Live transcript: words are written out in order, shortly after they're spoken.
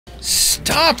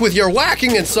Stop with your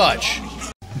whacking and such!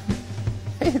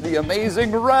 Hey, the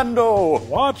amazing Rando!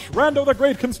 Watch Rando the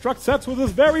Great construct sets with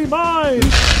his very mind!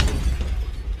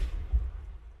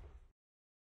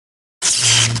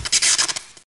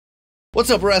 What's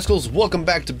up, rascals? Welcome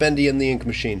back to Bendy and the Ink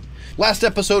Machine. Last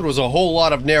episode was a whole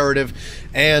lot of narrative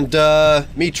and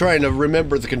me trying to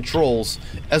remember the controls,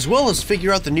 as well as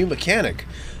figure out the new mechanic.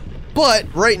 But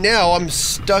right now I'm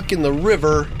stuck in the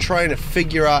river trying to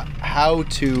figure out how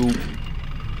to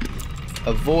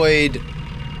avoid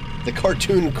the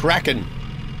cartoon Kraken.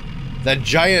 That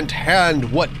giant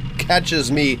hand what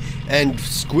catches me and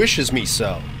squishes me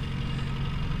so.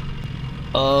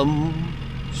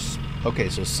 Okay,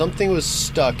 so something was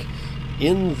stuck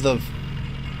in the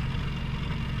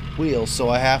wheel, so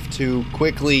I have to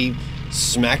quickly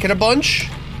smack it a bunch?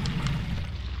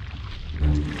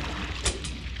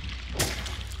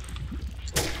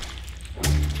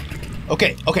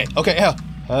 Okay,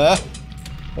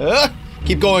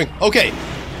 keep going. Okay,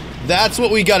 that's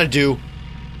what we gotta do.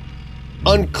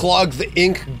 Unclog the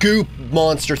ink goop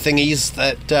monster thingies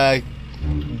that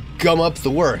gum up the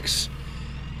works.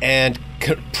 And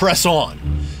press on.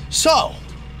 So,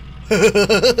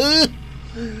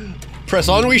 press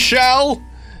on we shall.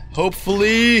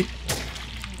 Hopefully.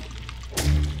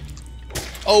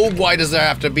 Oh, why does there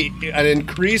have to be an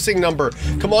increasing number?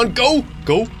 Come on, go,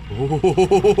 go.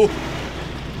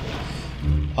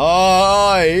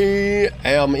 I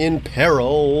am in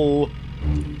peril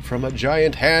from a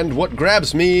giant hand what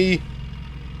grabs me.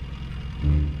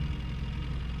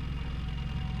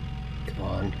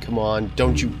 Come on,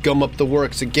 don't you gum up the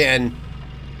works again.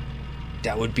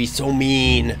 That would be so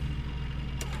mean.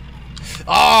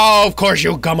 Oh, of course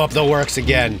you'll gum up the works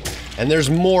again. And there's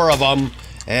more of them.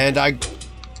 And I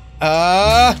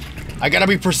gotta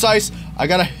be precise. I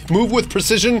gotta move with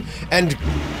precision and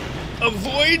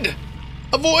avoid.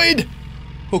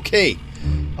 Okay,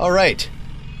 alright.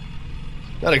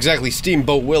 Not exactly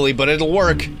Steamboat Willie, but it'll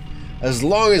work. As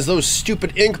long as those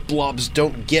stupid ink blobs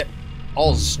don't get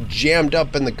all jammed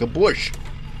up in the kabush.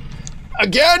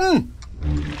 Again!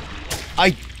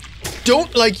 I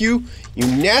don't like you, you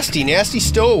nasty, nasty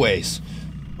stowaways.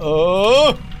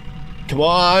 Come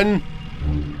on.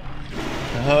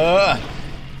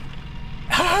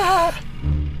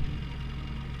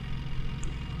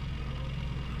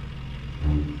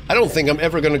 I don't think I'm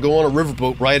ever gonna go on a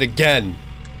riverboat ride again.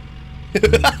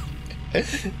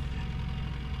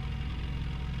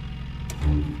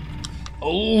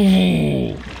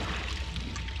 Oh!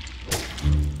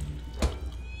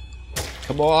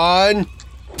 Come on!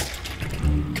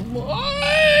 Come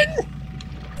on!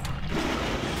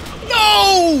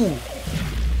 No!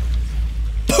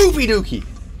 Poopy dookie!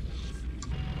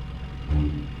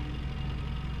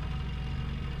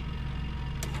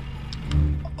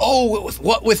 Oh,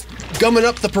 what with gumming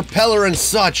up the propeller and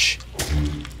such?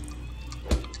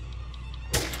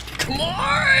 Come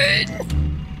on!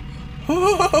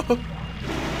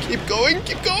 Keep going,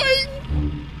 keep going!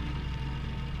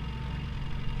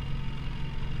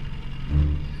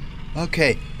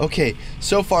 Okay,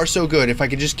 so far so good. If I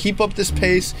could just keep up this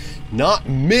pace, not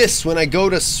miss when I go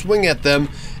to swing at them,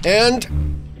 and...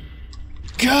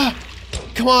 Gah!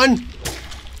 Come on!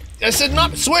 I said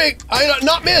not swing!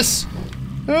 Not miss!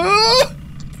 Go!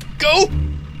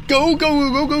 Go!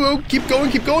 Keep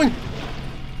going!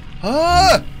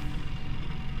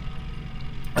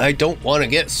 I don't want to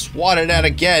get swatted at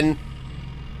again.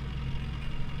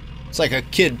 It's like a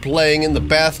kid playing in the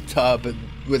bathtub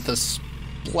with a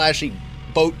splashy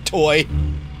boat toy.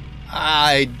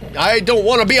 I don't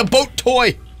want to be a boat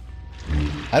toy.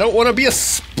 I don't want to be a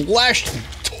splashed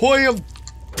toy of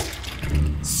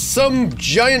some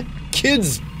giant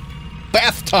kid's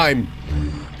bath time.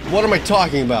 What am I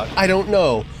talking about? I don't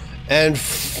know. And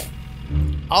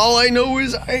all I know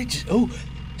is oh,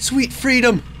 sweet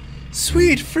freedom.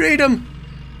 Sweet freedom!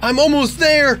 I'm almost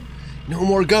there! No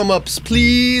more gum-ups,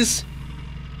 please!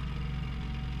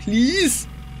 Please?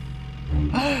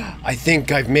 I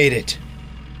think I've made it.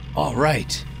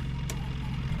 Alright.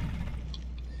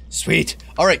 Sweet.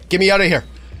 Alright, get me out of here.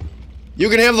 You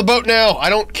can have the boat now, I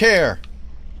don't care.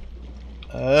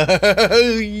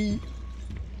 Go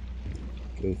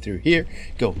through here,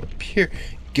 go up here,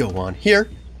 go on here,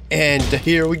 and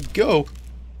here we go.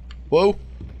 Whoa.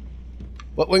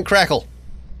 What went crackle?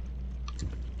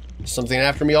 Something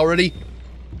after me already?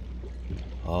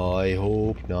 I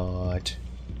hope not.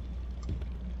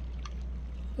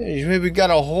 Hey, we got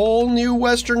a whole new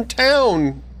western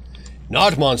town.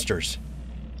 Not monsters.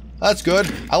 That's good.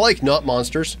 I like not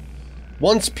monsters.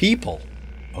 Once people.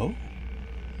 Oh.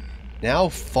 Now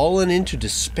fallen into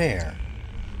despair.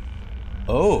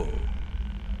 Oh.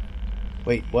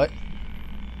 Wait, what?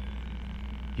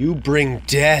 You bring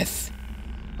death.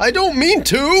 I don't mean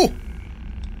to!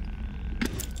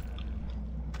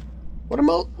 What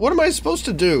am I supposed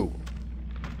to do?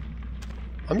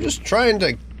 I'm just trying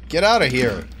to get out of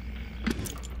here.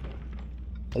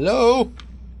 Hello?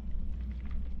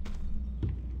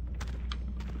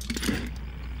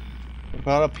 What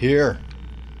about up here?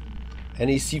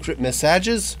 Any secret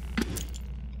messages?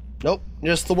 Nope,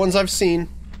 just the ones I've seen.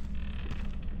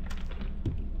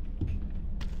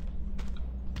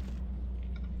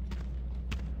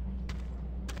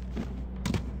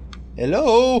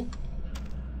 Hello?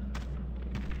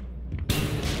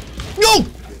 No!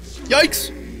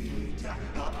 Yikes!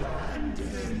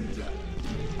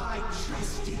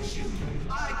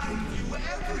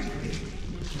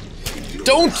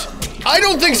 Don't! I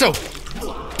don't think so!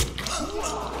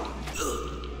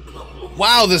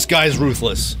 Wow, this guy's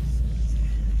ruthless.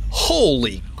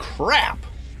 Holy crap!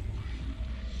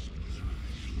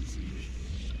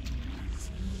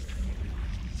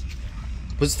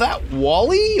 Was that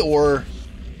Wally, or...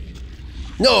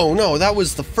 No, that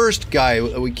was the first guy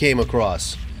that we came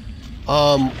across.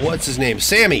 What's his name?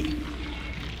 Sammy!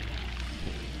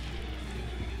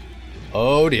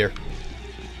 Oh dear.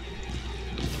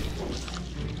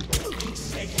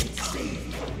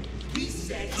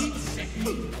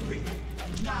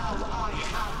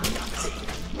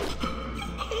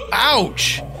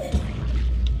 Ouch!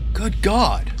 Good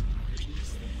God.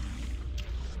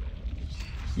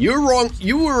 You're wrong.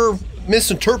 You were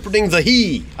misinterpreting the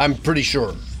he, I'm pretty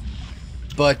sure.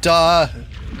 But,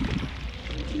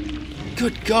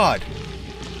 good God.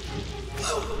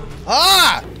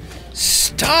 Ah!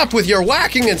 Stop with your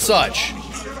whacking and such!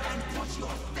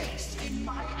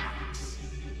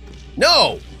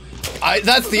 No!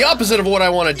 That's the opposite of what I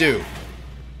want to do.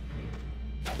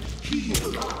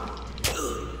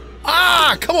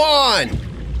 Ah! Come on!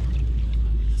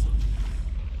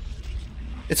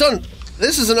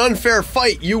 This is an unfair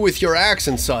fight, you with your axe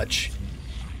and such.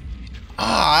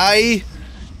 I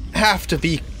have to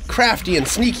be crafty and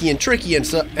sneaky and tricky and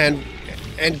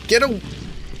get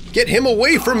him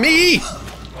away from me.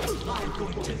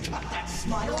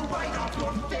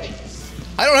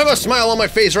 I don't have a smile on my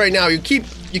face right now. You keep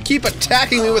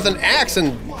attacking me with an axe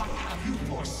and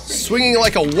swinging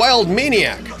like a wild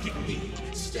maniac.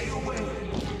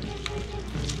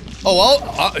 Oh,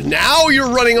 well, now you're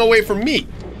running away from me.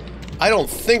 I don't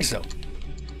think so.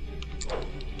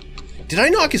 Did I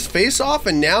knock his face off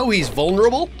and now he's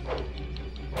vulnerable?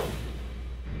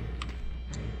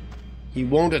 He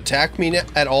won't attack me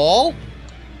at all?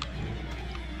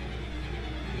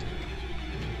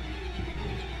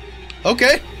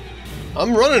 Okay.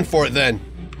 I'm running for it then.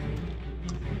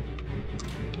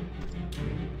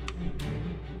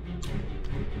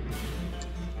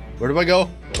 Where do I go?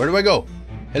 Where do I go?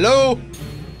 Hello?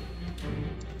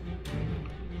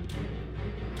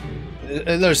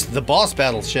 There's the boss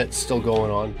battle shit still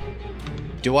going on.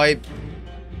 Do I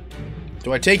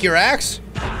take your axe?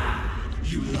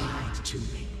 You lied to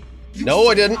me. No,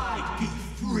 I didn't. I'd be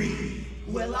free.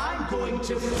 Well, I'm going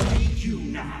to free you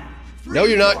now. Free No,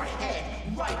 you're not. Your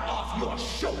head right off your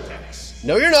shoulders.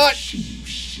 No, you're not.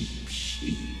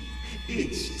 Sheep.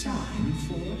 It's time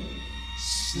for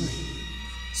sleep.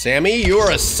 Sammy,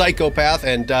 you're a psychopath,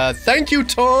 and thank you,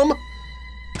 Tom.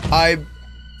 I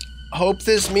hope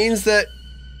this means that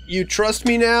you trust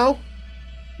me now?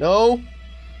 No?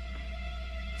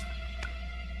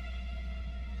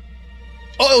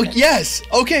 Oh, yes!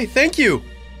 Okay, thank you!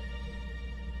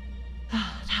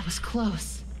 That was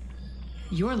close.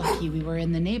 You're lucky we were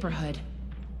in the neighborhood.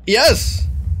 Yes!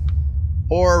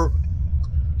 Or...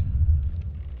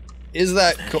 is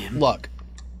that luck?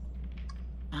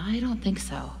 I don't think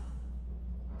so.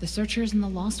 The Searchers and the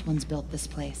Lost Ones built this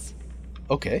place.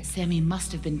 Okay. Sammy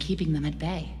must have been keeping them at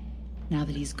bay, now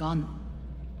that he's gone.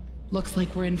 Looks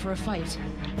like we're in for a fight.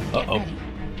 Get Uh-oh. ready.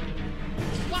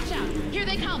 Watch out! Here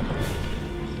they come!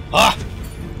 Ah!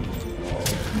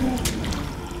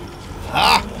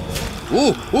 Ah!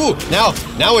 Ooh!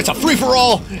 Now it's a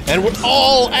free-for-all, and we're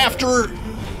all after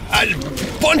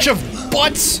a bunch of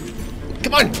butts!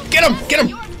 Come on, get them! Get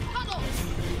them!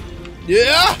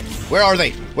 Yeah! Where are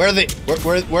they? Where are they?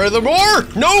 Where are the more?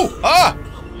 No! Ah!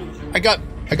 I got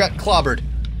clobbered.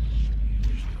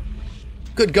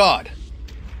 Good God.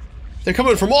 They're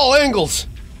coming from all angles.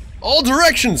 All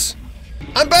directions.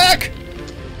 I'm back!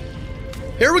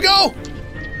 Here we go!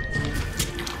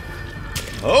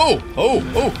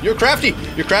 Oh, you're crafty.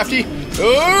 You're crafty.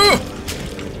 Oh!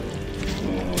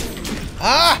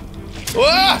 Ah!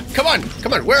 Ah! Come on.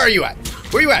 Where are you at?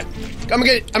 Where you at? I'm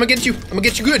gonna get you. I'm gonna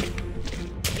get you good.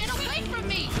 Get away from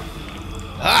me!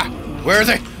 Ah! Where are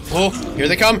they? Oh, here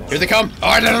they come. Here they come.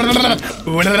 Oh,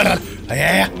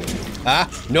 yeah.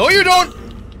 No you don't.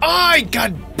 I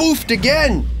got boofed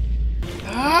again.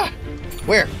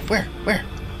 Where?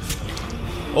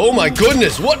 Oh my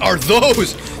goodness, what are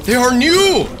those? They are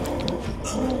new.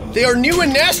 They are new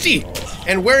and nasty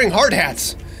and wearing hard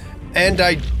hats. And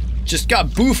I just got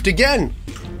boofed again.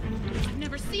 I've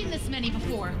never seen this many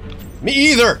before. Me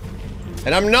either.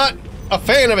 And I'm not a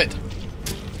fan of it.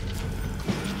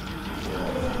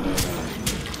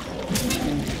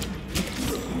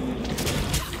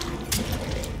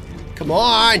 Come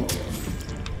on.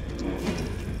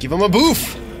 Give him a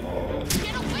boof.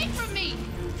 Get away from me.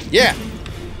 Yeah.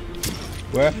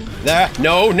 Where? There.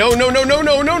 No.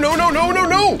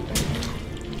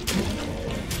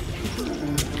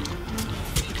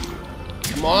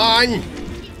 Come on.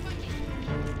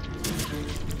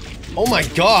 Oh my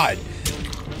god.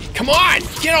 Come on.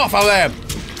 Get off of them.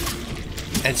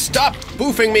 And stop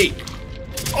boofing me.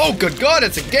 Oh good god,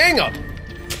 it's a gang up.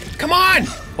 Come on.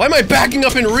 Why am I backing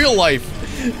up in real life?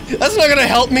 That's not gonna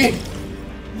help me.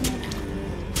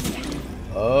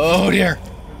 Oh dear.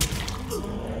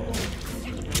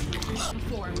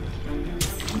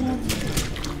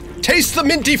 Taste the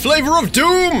minty flavor of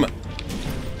doom!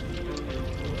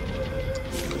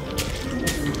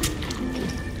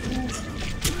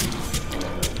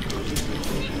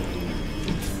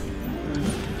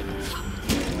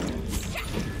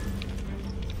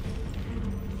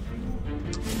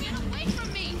 Get away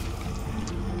from me.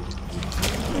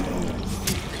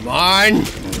 Come on!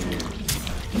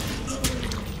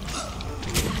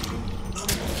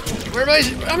 Where am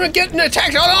I? I'm getting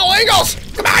attacked on all angles!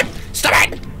 Come on! Stop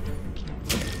it!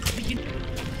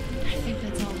 I think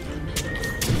that's all of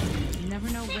them. You never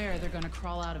know where they're gonna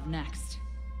crawl out of next.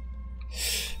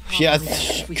 Yeah, Probably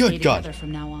best if we good stay god. together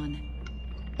from now on.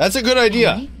 That's a good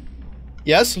idea. Henry,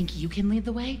 Yes? think you can lead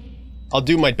the way? I'll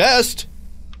do my best.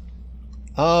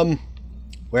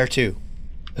 Where to?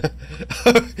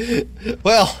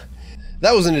 Well,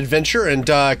 that was an adventure and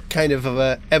kind of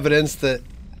evidence that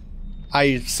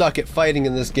I suck at fighting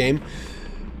in this game.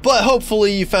 But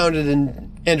hopefully you found it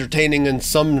entertaining in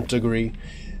some degree.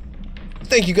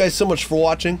 Thank you guys so much for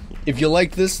watching. If you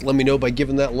liked this, let me know by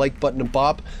giving that like button a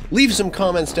bop. Leave some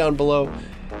comments down below.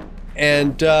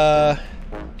 And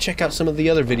check out some of the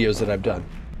other videos that I've done.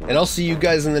 And I'll see you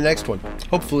guys in the next one.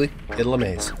 Hopefully, it'll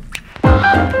amaze.